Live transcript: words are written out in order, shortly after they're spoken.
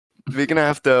we're gonna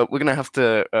have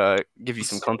to give you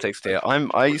some context here.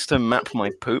 I used to map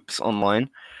my poops online,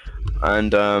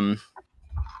 and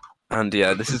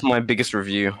yeah, this is my biggest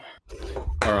review.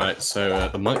 All right, so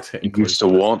the mic's hitting. You used to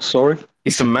what? Sorry. I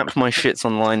used to map my shits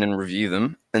online and review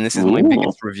them, and this is my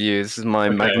biggest review. This is my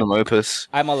magnum opus.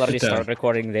 I'm already started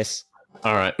recording this.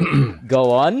 All right.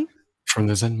 Go on. From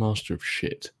the Zen Master of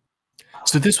Shit.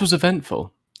 So this was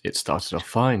eventful. It started off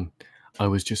fine. I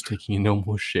was just taking a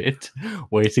normal shit,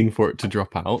 waiting for it to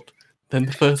drop out. Then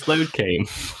the first load came.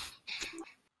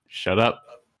 Shut up.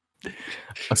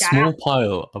 A small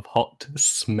pile of hot,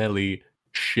 smelly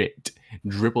shit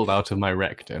dribbled out of my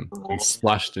rectum and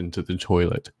splashed into the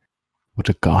toilet. What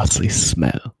a ghastly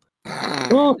smell.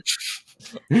 But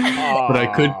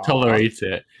I could tolerate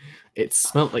it. It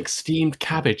smelt like steamed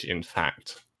cabbage, in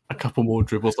fact. A couple more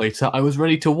dribbles later, I was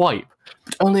ready to wipe,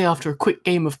 but only after a quick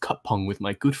game of cup pong with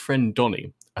my good friend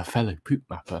Donnie, a fellow poop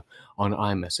mapper, on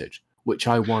iMessage, which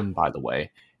I won, by the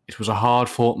way. It was a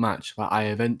hard-fought match, but I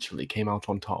eventually came out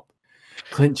on top,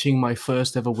 clinching my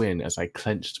first ever win as I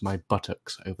clenched my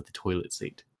buttocks over the toilet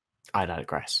seat. I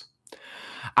digress.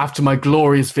 After my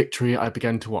glorious victory, I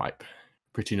began to wipe.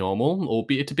 Pretty normal,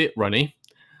 albeit a bit runny.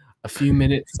 A few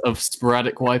minutes of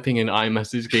sporadic wiping and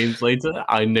iMessage games later,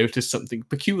 I noticed something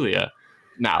peculiar.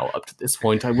 Now, up to this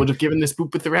point, I would have given this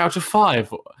poop a 3 out of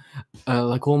 5,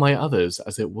 like all my others,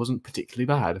 as it wasn't particularly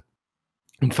bad.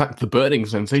 In fact, the burning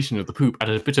sensation of the poop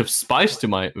added a bit of spice to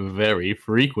my very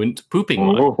frequent pooping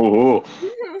life.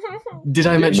 Did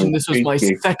I mention this was my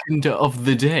second of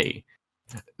the day?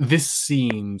 This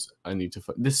seems...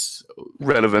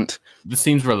 relevant. This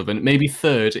seems relevant. Maybe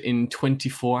third in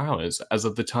 24 hours as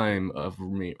of the time of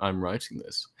I'm writing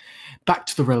this. Back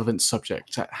to the relevant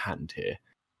subject at hand here.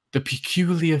 The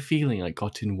peculiar feeling I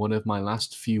got in one of my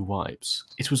last few wipes.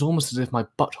 It was almost as if my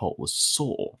butthole was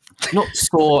sore. Not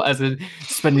sore as in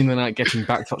spending the night getting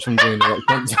back shots from doing the right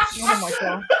things. Oh my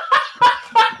god.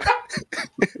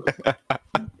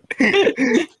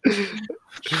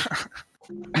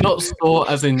 Not sore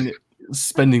as in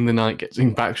spending the night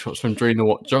getting back shots from doing the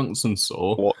what Johnson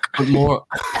saw, but more...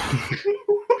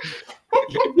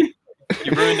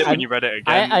 You ruined it when you read it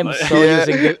again. I'm so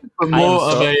using it. But more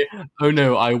of a, oh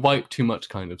no, I wiped too much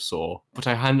kind of sore, but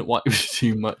I hadn't wiped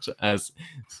too much, so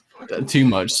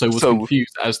was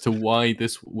confused as to why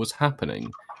this was happening.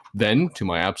 Then, to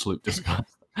my absolute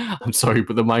disgust, I'm sorry,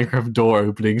 but the Minecraft door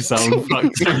opening sound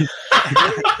fucked me.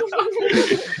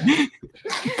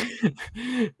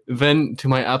 Then, to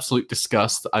my absolute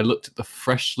disgust, I looked at the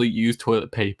freshly used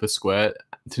toilet paper square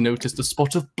to notice the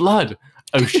spot of blood.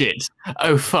 Oh shit.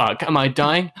 Oh fuck. Am I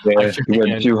dying? Yeah, you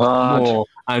went too hard. More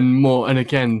and more, and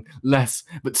again, less,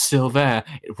 but still there.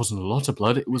 It wasn't a lot of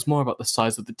blood. It was more about the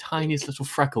size of the tiniest little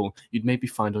freckle you'd maybe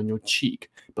find on your cheek,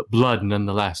 but blood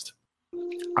nonetheless.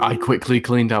 I quickly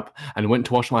cleaned up and went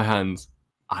to wash my hands.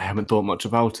 I haven't thought much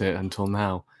about it until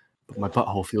now, but my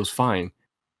butthole feels fine.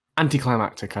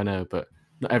 Anticlimactic, I know, but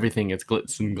not everything is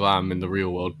glitz and glam in the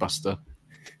real world, Buster.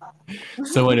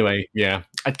 So anyway, yeah,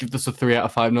 I'd give this a 3 out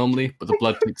of 5 normally, but the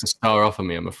blood takes a star off of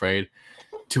me, I'm afraid.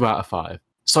 2 out of 5.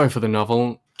 Sorry for the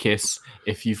novel. Kiss.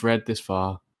 If you've read this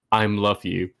far, I'm love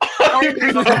you.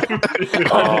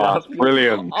 Oh,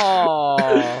 brilliant.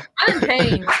 Oh, I'm in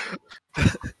pain.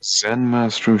 Zen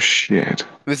Master of Shit.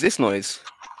 What's this noise?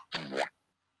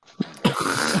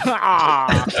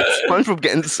 SpongeBob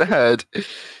getting sad.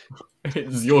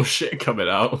 It's your shit coming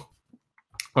out.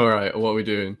 Alright, what are we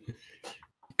doing?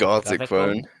 Gartic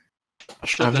Phone.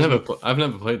 I've never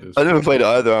played this. I never played it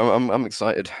either. I'm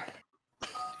excited.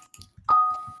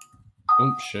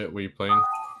 Oh shit, what are you playing?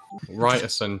 Write a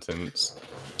sentence.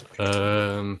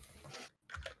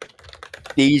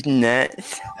 These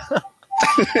nuts.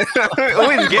 It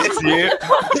always gets you.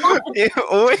 It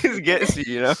always gets you,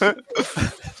 you know? How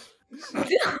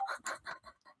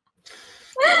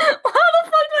the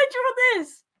fuck did I draw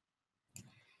this?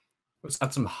 Let's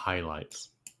add some highlights.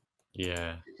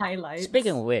 Yeah. Highlights.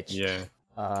 speaking of which, Yeah.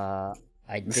 I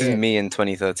This is did. me in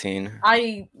 2013.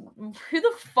 Who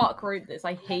the fuck wrote this?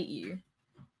 I hate you.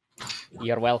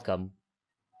 You're welcome.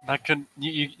 That could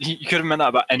you could have meant that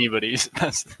about anybody.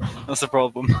 That's the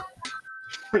problem.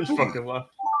 Fucking laugh.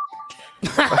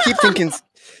 I keep thinking,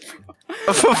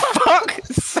 for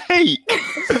fuck's sake! Who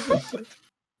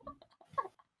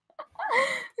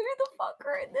the fuck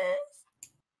wrote this?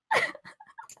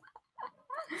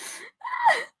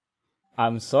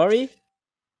 I'm sorry.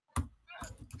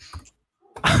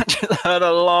 I just heard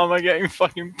a llama getting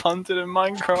fucking punted in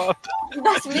Minecraft.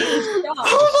 That's me. Shut up.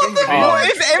 What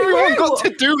has everyone got to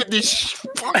do with this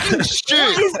fucking What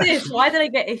shit? is this? Why did I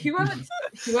get it?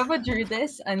 Whoever drew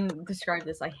this and described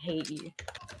this, I hate you.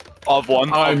 I've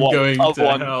won. I'm going I've to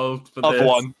won. hell for I've this.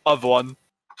 won. I've won.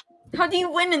 How do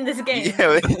you win in this game?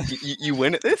 Yeah, you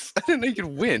win at this? I didn't know you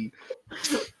could win.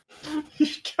 You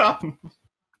can't.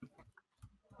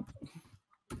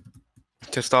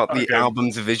 To start the Okay.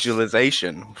 album's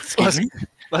visualization.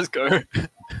 Let's go.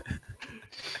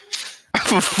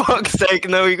 For fuck's sake,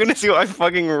 no, you're gonna see what I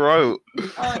fucking wrote.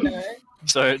 Oh no.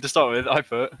 So to start with, I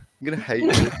put I'm gonna hate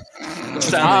you. Stanley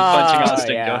punching out a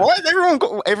stinker. yeah. Why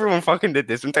everyone fucking did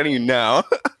this? I'm telling you now.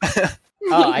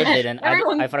 Oh, I didn't.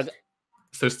 Everyone- I forgot.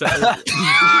 So Stanley.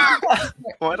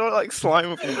 Why do I like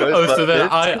slime from Oh, Ghostbusters? so then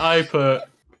I put.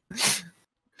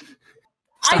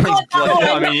 I got that bloody-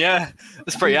 I one. mean, yeah,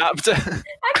 it's pretty apt. I got that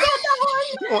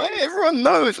one. Why everyone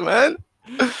knows, man?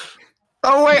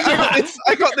 Oh wait,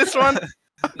 I got this one.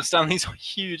 Stanley's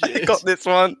huge. I got this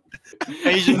one.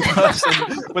 Asian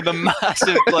person with a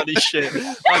massive bloody shit.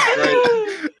 That's great.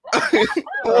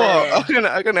 Oh,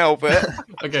 I can help it.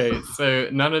 Okay, so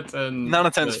Nanaten.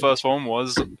 Nanaten's first one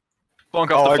was Bonk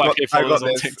Oh, I off the got- 5K I got followers on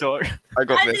this. TikTok. I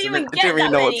got I this. didn't even I get didn't really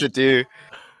that know what many. to do.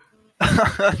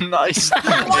 Nice. Why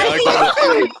Yeah, are you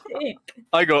so sick?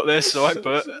 I got this, so I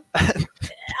put. I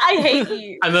hate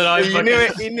you. And then I. You knew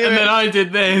it. You knew And it. then I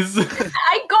did this.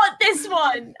 I got this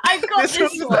one. I got this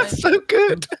one. That's so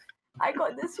good. I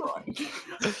got this one.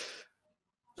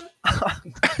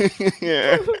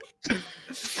 Yeah.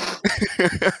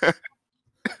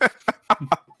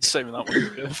 Saving that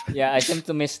one. Good. Yeah, I seem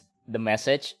to miss the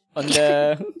message on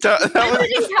the. that My was,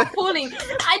 vision kept falling.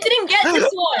 I didn't get this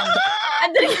one.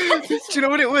 I didn't get this do you know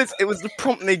what it was? It was the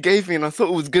prompt they gave me, and I thought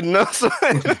it was good enough, so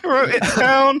I wrote it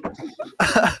down.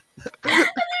 I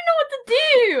didn't know what to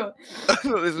do. I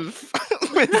thought this was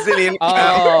Brazilian Oh,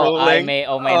 I falling. may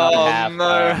or may not Oh, have.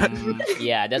 no.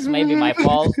 Yeah, that's maybe my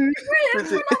fault.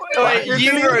 Wait,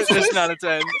 you wrote this,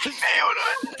 Nanaten.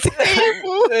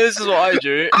 This is what I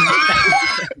do.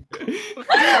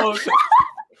 Oh,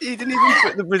 He didn't even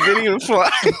put the Brazilian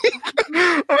flag.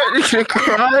 I'm gonna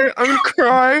cry. I'm gonna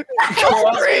cry.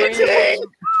 I'm breathing.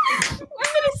 I'm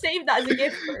gonna save that as a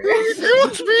gift for I'm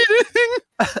breathing.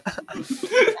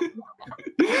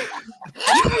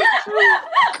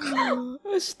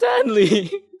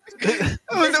 Stanley.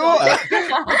 That's all.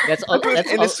 That's all.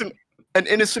 Innocent, an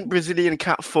innocent Brazilian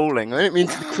cat falling. I didn't mean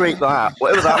to create that.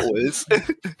 Whatever that was.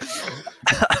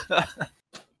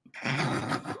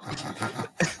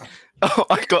 Oh,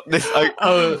 I got this. I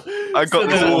got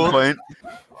this at one point.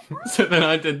 So then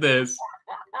I did this.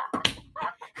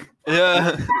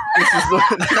 Yeah.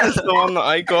 That's the one that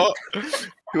I got.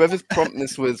 Whoever's prompt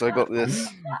this was, I got this.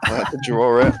 I had to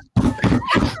draw it.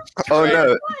 Oh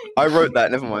no, I wrote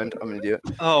that. Never mind. I'm an idiot.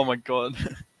 Oh my god.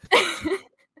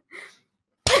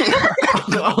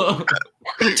 Oh,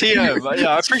 TM.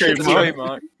 Yeah, I appreciate the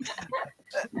trademark.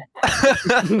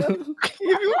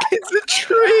 It's a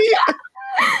tree.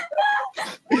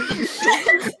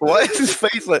 Why is his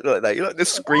face like that? You like the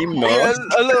scream Yeah, mask.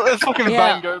 a little fucking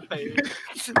Yeah. Van Gogh page.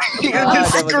 You Ah, got the that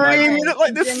was my scream. You look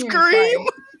like the Genuine scream.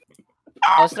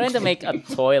 I was trying to make a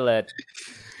toilet.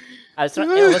 I was trying.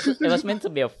 It was meant to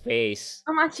be a face.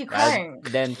 I'm actually I crying.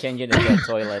 then change it into a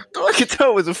toilet. All I could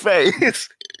tell was a face.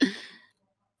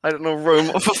 I don't know,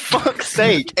 Rome. For fuck's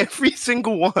sake, every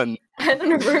single one. I don't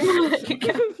know. Roman.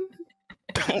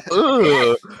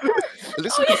 Ugh. It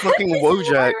looks like a fucking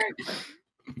Wojak.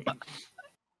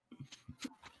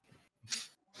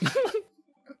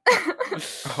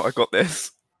 Oh, I got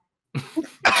this.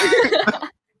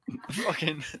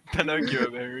 Fucking Pinocchio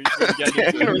over here.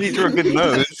 Yeah, really drew a good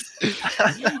nose.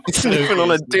 It's sniffing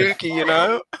on a dookie, you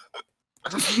know?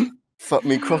 Fuck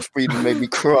me, crossbreeding made me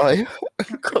cry.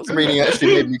 Crossbreeding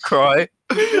actually made me cry.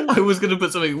 I was gonna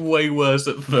put something way worse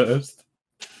at first.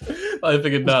 I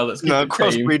figured now let's keep No, it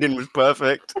tame. crossbreeding was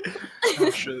perfect. Oh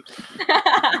shit.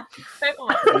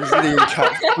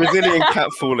 Brazilian cat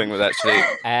falling was actually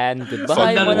And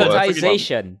goodbye none of that.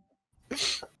 monetization.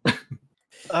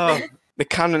 Oh, the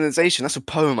canonization. That's a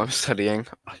poem I'm studying,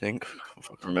 I think.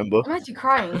 If I can remember. I'm actually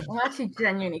crying. I'm actually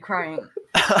genuinely crying.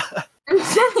 I'm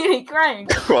genuinely crying.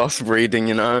 Crossbreeding,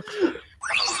 you know. I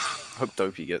hope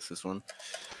Dopey gets this one.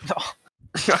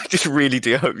 I just really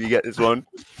do hope you get this one.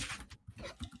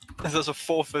 there's a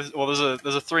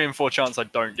 3 in 4 chance I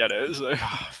don't get it. So.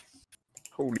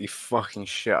 Holy fucking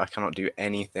shit, I cannot do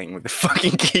anything with the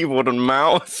fucking keyboard and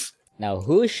mouse. Now,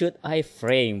 who should I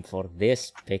frame for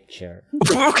this picture?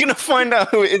 We're gonna find out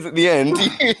who it is at the end,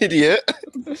 you idiot.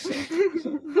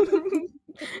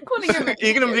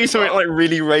 You're gonna do something like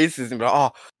really racist and be like,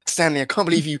 oh, Stanley, I can't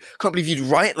believe you'd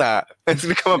write that. And it's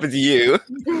gonna come up as you.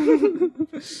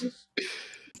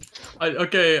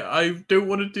 I don't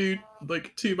want to do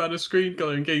like too bad a screen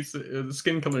color in case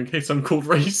skin color in case I'm called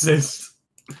racist.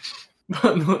 But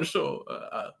I'm not sure.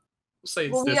 Say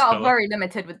it's Well, we this are colour. very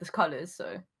limited with the colours,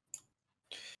 so.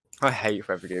 I hate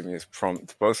whoever gave me this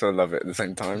prompt, but also love it at the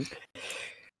same time.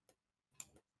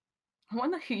 I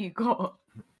wonder who you got.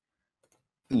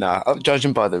 Nah,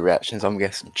 judging by the reactions, I'm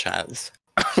guessing Chaz.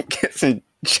 I'm guessing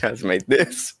Chaz made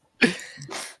this. I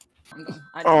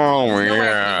Oh, there's no way I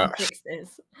yeah. can fix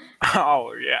this.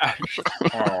 Oh yeah.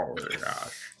 Oh yeah.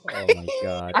 Oh my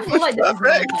god. I feel like this is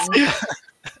amazing.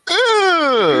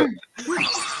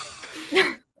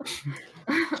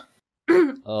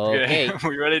 Okay. Are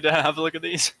we ready to have a look at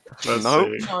these? Let's Nope,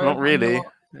 see. No, not I'm really. not.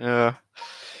 Yeah.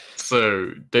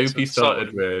 So Dookie So-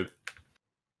 started with.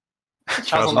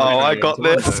 Chaz- Oh, I got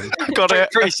this. Got it.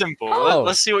 Pretty simple. Oh.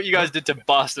 Let's see what you guys did to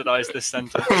bastardize this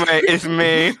sentence. Mate, it's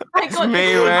me. I It's got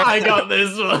me, this. man. I got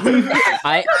this one.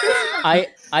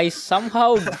 I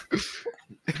somehow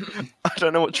I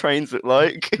don't know what trains look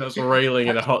like. That's railing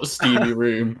in a hot, steamy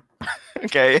room.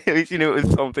 Okay, at least you knew it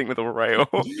was something with a rail.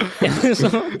 This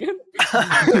isn't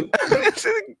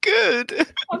good.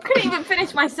 I couldn't even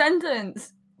finish my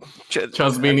sentence.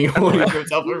 Chaz meaning holding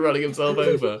himself and running himself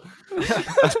over.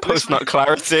 That's post-nut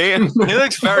clarity. He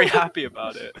looks very happy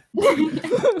about it.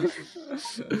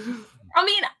 I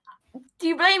mean, do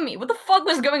you blame me? What the fuck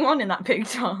was going on in that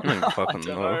picture? I I fucking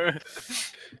don't know. know.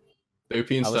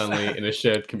 Dopey and I was- Stanley in a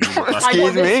shared community. I Excuse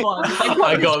got this me? one.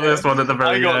 I got this one at the I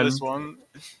very got end. this one.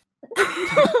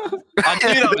 I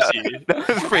knew that was you. That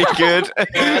was pretty good. Yeah,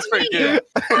 that's pretty good.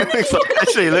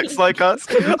 Actually looks like us.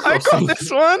 I got this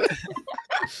one.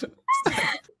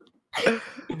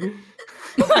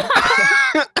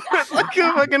 It's like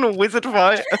a fucking wizard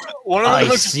fight. One of I them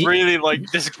looks see. really like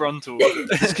disgruntled.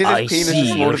 It's because his penis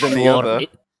is smaller than the other.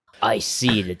 I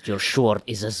see that your short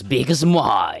is as big as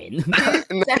mine.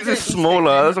 And this is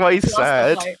smaller, that's why he's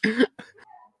sad.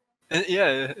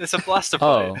 Yeah, it's a blaster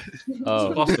Oh. fight. It's a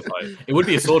Oh. blaster fight. It would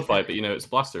be a sword fight, but you know, it's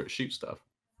blaster, it shoots stuff.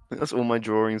 That's all my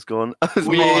drawings gone. That's Oh,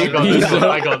 me. I got this one.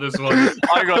 I got this one.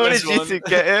 I got How this did you one. two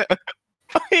get it?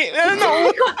 Wait, no, I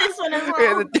no. got this one as Yeah,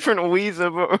 well. the different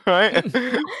Weezer, but right.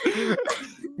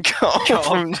 God,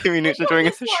 from Jimmy Neutron doing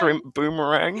a shrimp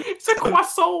boomerang. It's a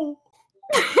croissant.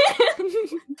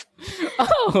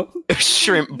 Oh. A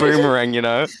shrimp boomerang, you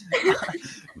know.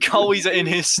 Coley's in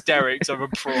hysterics over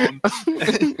prawn.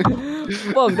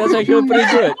 Bonk, that's actually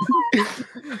pretty good.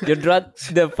 You draw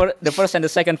the first and the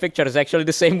second picture is actually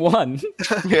the same one.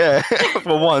 Yeah,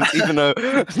 for once, even though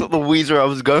it's not the Weezer I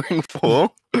was going for.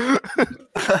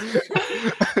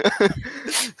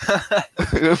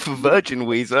 For Virgin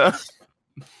Weezer.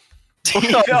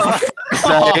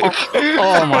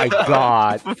 Oh my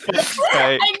god. For fuck's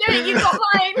sake. I knew it, you got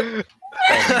mine.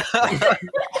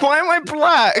 Why am I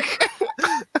black?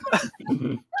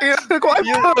 Look what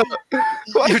I put.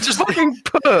 What You're I just- fucking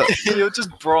put. You're just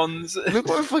bronze. Look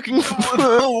what I fucking put.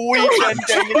 Weekend I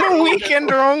spent the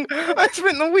weekend wrong. I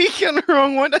spent the weekend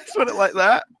wrong. Why did I spell it like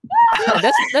that? No,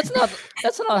 that's not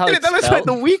how it's That looks like spelled.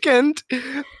 the weekend.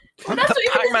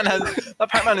 That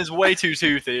Pac-Man is way too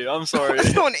toothy. I'm sorry.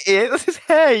 That's not an ear. That's his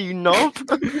hair, you knob.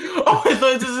 Oh, I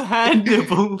thought it was his hand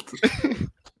nibbled.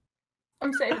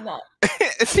 I'm saving that.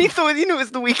 He thought you knew it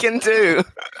was the weekend too.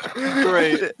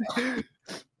 Great.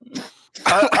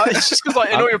 It's just because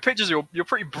like in all your pictures you're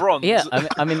pretty bronze. Yeah,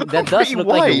 I mean that does Pretty look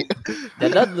white. like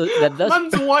that does.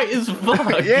 Man's white as fuck.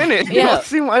 Yeah, innit? You Yeah. not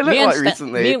seen what I look like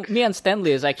recently. Me and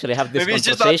Stanley is actually have this Maybe it's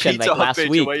just that conversation Pizza like Hut last picture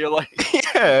week. where you're like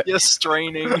Yeah. you're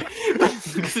straining.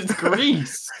 Because it's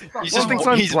grease. He just thinks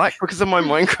I'm he's, black because of my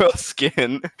Minecraft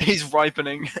skin. he's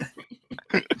ripening.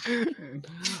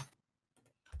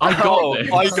 I got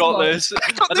this. I got this. I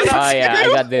don't know, Oh yeah, I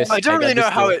got this. I don't got really know this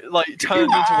how too. it like turned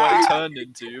into what it turned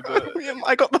into, but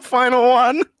I got the final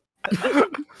one.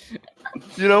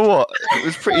 You know what? It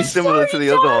was pretty similar to the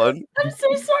other one. I'm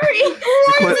so sorry.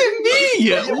 Why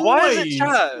Me? why is it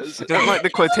Chaz? I don't like the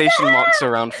quotation marks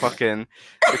around fucking.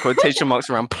 The quotation marks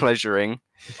around pleasuring.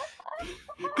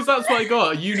 Because that's what I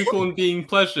got. A unicorn being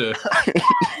pleasure.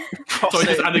 So I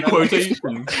just added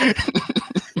quotation.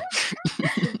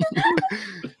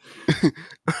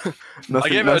 I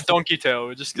gave it a donkey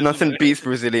tail just 'cause, Nothing you know, beats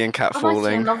Brazilian cat I'm actually in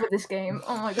falling. love with this game.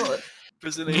 Oh my god.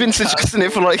 Brazilian You've been cat. suggesting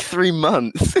it for like 3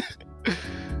 months.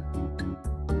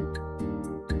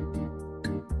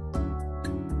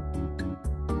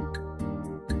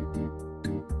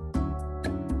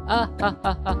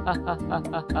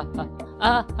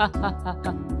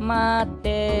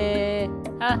 Mate.